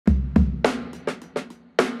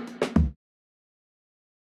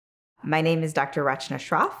My name is Dr. Rachna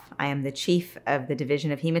Shroff. I am the Chief of the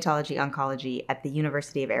Division of Hematology Oncology at the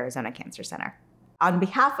University of Arizona Cancer Center. On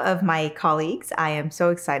behalf of my colleagues, I am so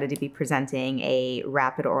excited to be presenting a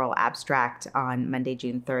rapid oral abstract on Monday,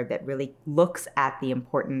 June 3rd that really looks at the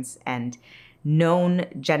importance and known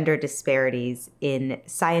gender disparities in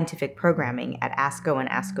scientific programming at ASCO and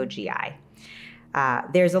ASCO GI.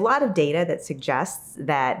 There's a lot of data that suggests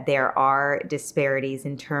that there are disparities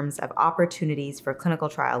in terms of opportunities for clinical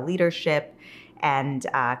trial leadership and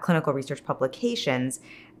clinical research publications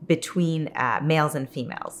between males and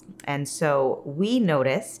females. And so we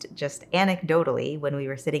noticed, just anecdotally, when we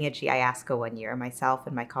were sitting at GI ASCO one year, myself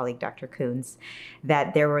and my colleague Dr. Coons,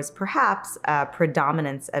 that there was perhaps a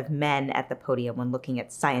predominance of men at the podium when looking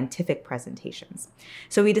at scientific presentations.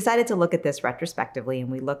 So we decided to look at this retrospectively, and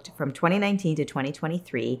we looked from 2019 to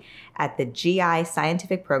 2023 at the GI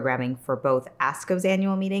scientific programming for both ASCO's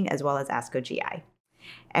annual meeting as well as ASCO GI.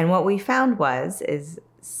 And what we found is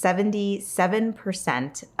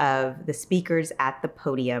 77% of the speakers at the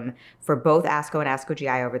podium for both ASCO and ASCO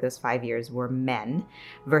GI over those 5 years were men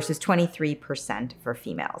versus 23% for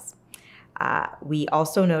females. We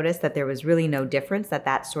also noticed that there was really no difference,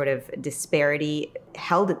 that sort of disparity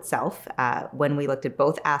held itself when we looked at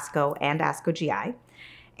both ASCO and ASCO GI,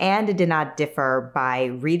 and it did not differ by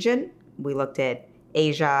region. We looked at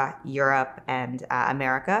Asia, Europe, and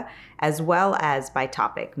America, as well as by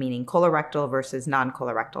topic, meaning colorectal versus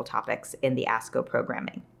non-colorectal topics in the ASCO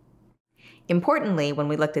programming. Importantly, when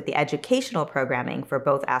we looked at the educational programming for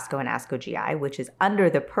both ASCO and ASCO GI, which is under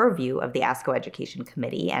the purview of the ASCO Education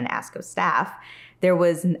Committee and ASCO staff, there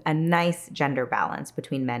was a nice gender balance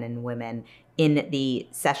between men and women in the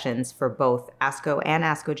sessions for both ASCO and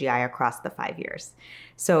ASCO GI across the 5 years.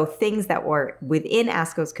 So things that were within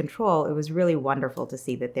ASCO's control, it was really wonderful to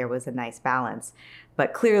see that there was a nice balance.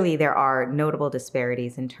 But clearly there are notable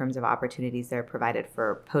disparities in terms of opportunities that are provided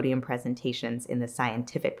for podium presentations in the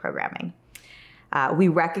scientific programming. We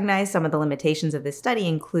recognize some of the limitations of this study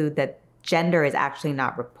include that gender is actually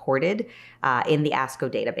not reported in the ASCO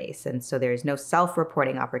database. And so there's no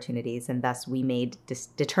self-reporting opportunities, and thus we made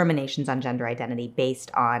determinations on gender identity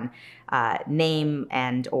based on name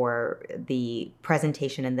and or the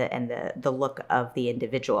presentation and the look of the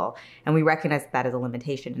individual. And we recognize that as a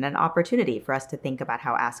limitation and an opportunity for us to think about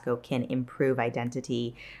how ASCO can improve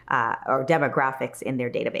identity or demographics in their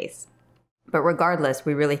database. But regardless,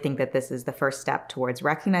 we really think that this is the first step towards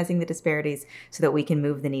recognizing the disparities so that we can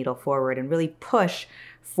move the needle forward and really push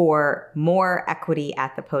for more equity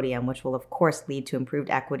at the podium, which will, of course, lead to improved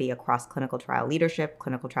equity across clinical trial leadership,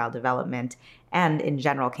 clinical trial development, and in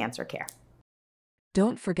general cancer care.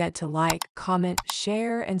 Don't forget to like, comment,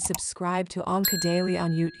 share, and subscribe to OncoDaily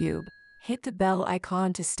on YouTube. Hit the bell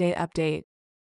icon to stay updated.